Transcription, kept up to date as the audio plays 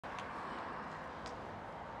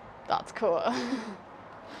That's cool.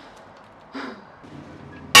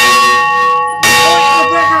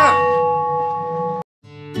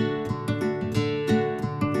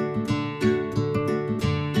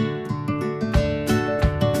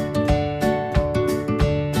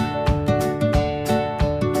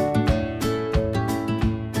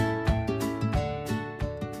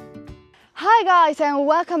 Hi guys, and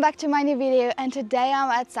welcome back to my new video, and today I'm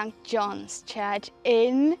at St. John's Church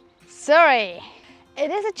in Surrey. It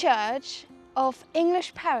is a church of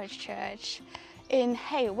English Parish Church in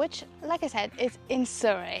Hale, which, like I said, is in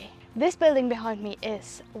Surrey. This building behind me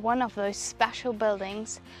is one of those special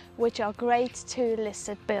buildings which are Grade 2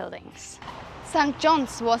 listed buildings. St.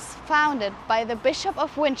 John's was founded by the Bishop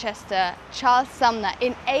of Winchester, Charles Sumner,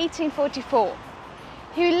 in 1844.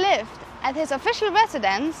 He lived at his official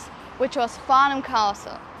residence, which was Farnham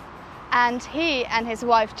Castle, and he and his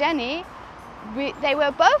wife Jenny, they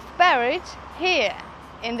were both buried here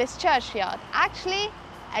in this churchyard, actually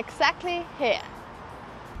exactly here.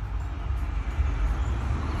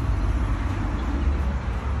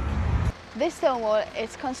 This stone wall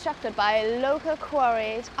is constructed by local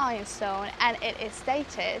quarried ironstone, and it is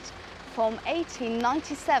dated from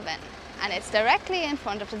 1897, and it's directly in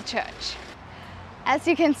front of the church. As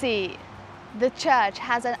you can see, the church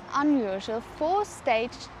has an unusual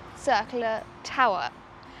 4-stage circular tower,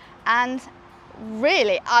 and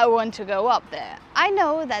really I want to go up there. I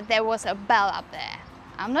know that there was a bell up there.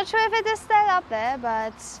 I'm not sure if it is still up there,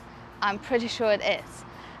 but I'm pretty sure it is.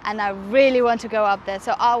 And I really want to go up there,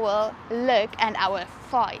 so I will look and I will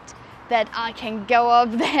fight that I can go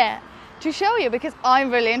up there to show you, because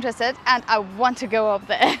I'm really interested and I want to go up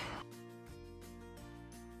there.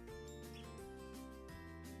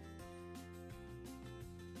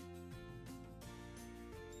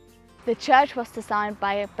 The church was designed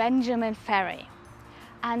by Benjamin Ferry,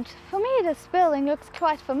 and for me this building looks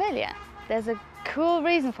quite familiar. There's a cool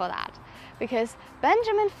reason for that, because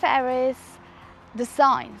Benjamin Ferry's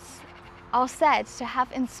designs are said to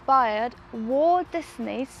have inspired Walt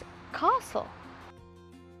Disney's castle.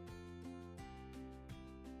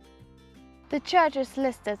 The church is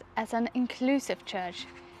listed as an inclusive church.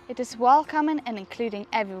 It is welcoming and including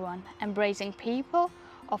everyone, embracing people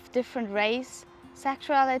of different race,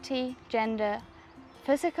 sexuality, gender,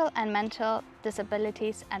 physical and mental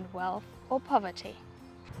disabilities, and wealth or poverty.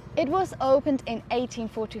 It was opened in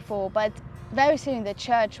 1844, but very soon the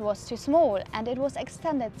church was too small, and it was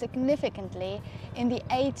extended significantly in the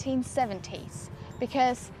 1870s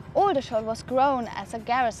because Aldershot was grown as a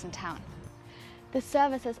garrison town. The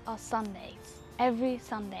services are Sundays, every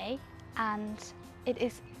Sunday, and it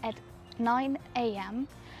is at 9 AM,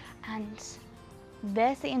 and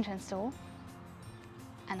there's the entrance door.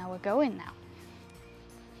 And I will go in now.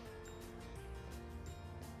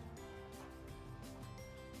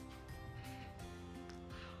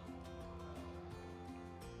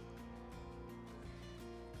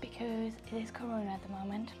 Because it is Corona at the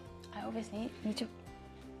moment, I obviously need to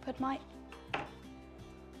put my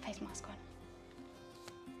face mask on.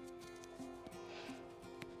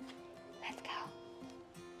 Let's go.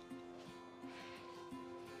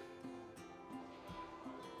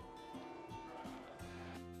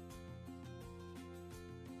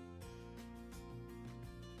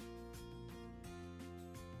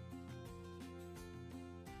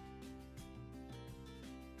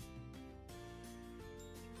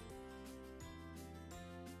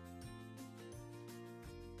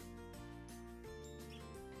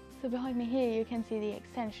 So behind me here you can see the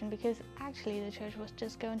extension, because actually the church was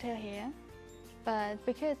just going till here, but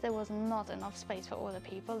because there was not enough space for all the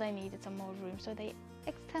people, they needed some more room, so they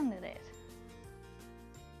extended it.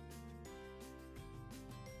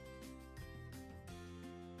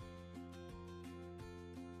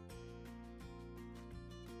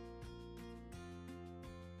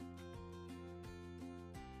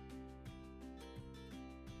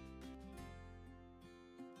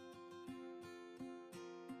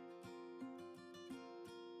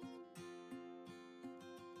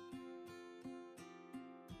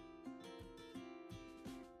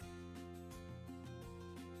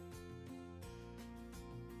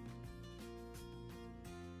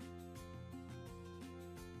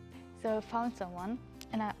 So I found someone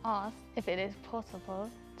and I asked if it is possible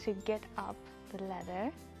to get up the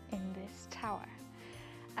ladder in this tower.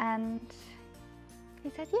 And he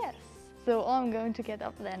said yes. So I'm going to get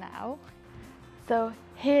up there now. So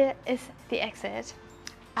here is the exit,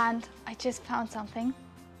 and I just found something.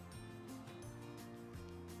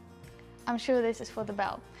 I'm sure this is for the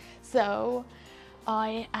bell. So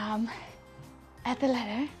I am at the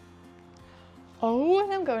ladder. Oh,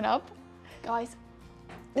 and I'm going up. Guys,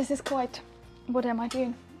 this is quite... What am I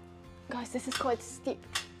doing? Guys, this is quite steep.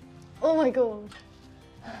 Oh my god.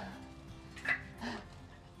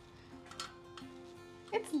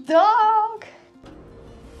 It's dark.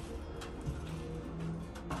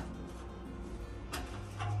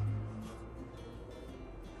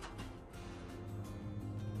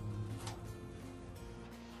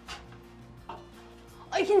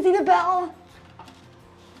 I can see the bell.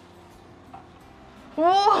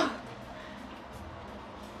 Whoa.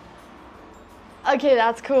 Okay,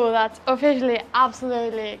 that's cool. That's officially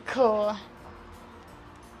absolutely cool.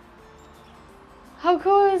 How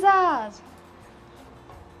cool is that?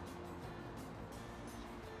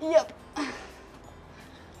 Yep.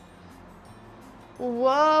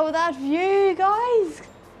 Whoa, that view, guys.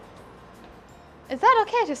 Is that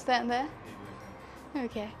okay to stand there?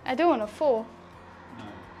 Okay, I don't want to fall.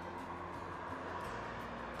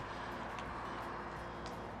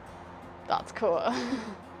 That's cool.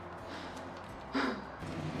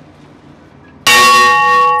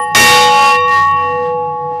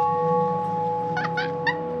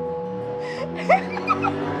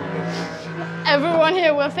 Everyone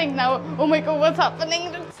here will think now, oh my god, what's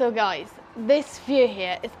happening? So guys, this view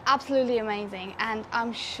here is absolutely amazing, and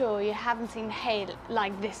I'm sure you haven't seen Hale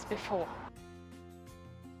like this before.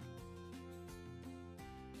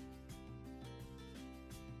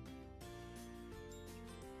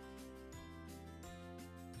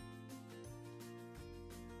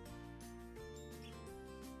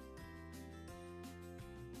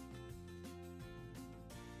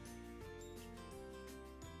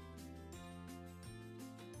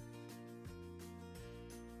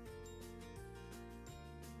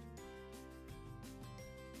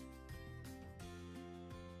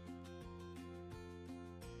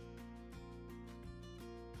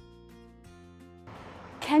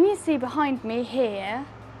 Can you see behind me here,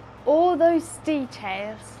 all those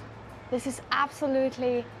details? This is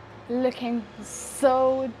absolutely looking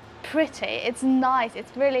so pretty. It's nice,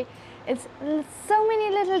 it's really, it's so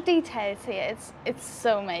many little details here. It's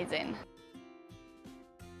so amazing.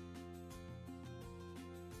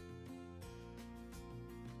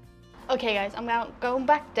 Okay guys, I'm now going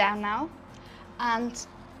back down now, and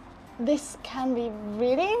this can be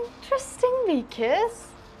really interesting because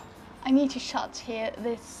I need to shut here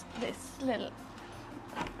this little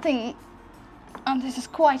thing, and this is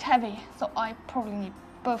quite heavy, so I probably need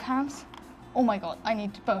both hands. Oh my god, I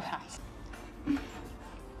need both hands.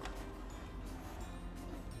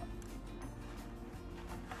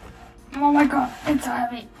 Oh my god, it's so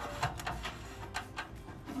heavy.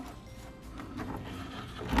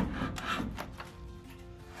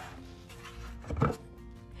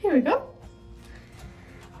 Here we go.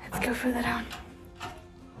 Let's go further down.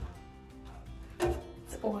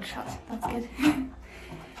 All shut, that's good.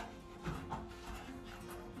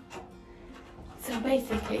 So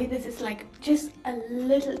basically this is like just a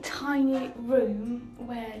little tiny room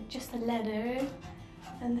where just a ladder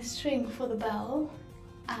and the string for the bell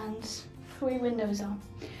and 3 windows are.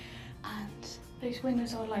 And those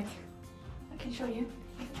windows are like, I can show you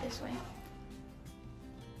this way.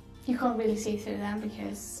 You can't really see through them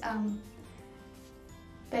because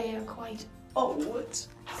they are quite old.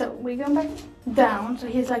 So we're going back down, so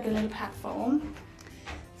here's like a little platform.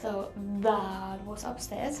 So that was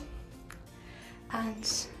upstairs.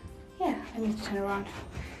 And yeah, I need to turn around.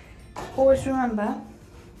 Always remember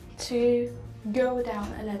to go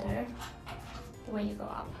down a ladder the way you go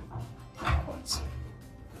up backwards,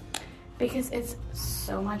 because it's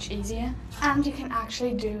so much easier and you can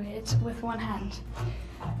actually do it with one hand.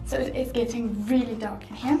 So it's getting really dark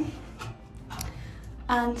in here.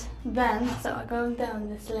 And then, so I'm going down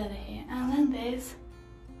this ladder here, and then there's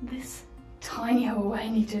this tiny hole where I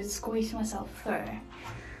need to squeeze myself through.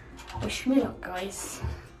 Wish me luck, guys.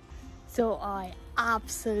 So I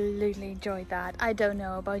absolutely enjoyed that. I don't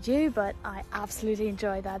know about you, but I absolutely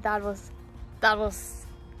enjoyed that. That was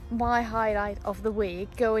my highlight of the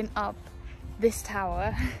week, going up this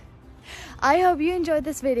tower. I hope you enjoyed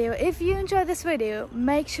this video. If you enjoyed this video,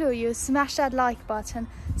 make sure you smash that like button,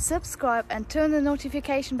 subscribe and turn the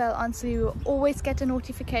notification bell on so you always get a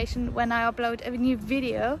notification when I upload a new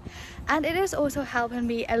video. And it is also helping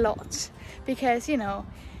me a lot because, you know,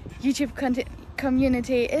 YouTube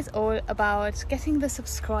community is all about getting the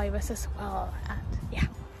subscribers as well. And yeah,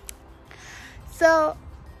 so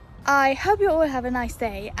I hope you all have a nice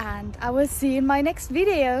day, and I will see you in my next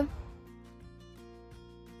video.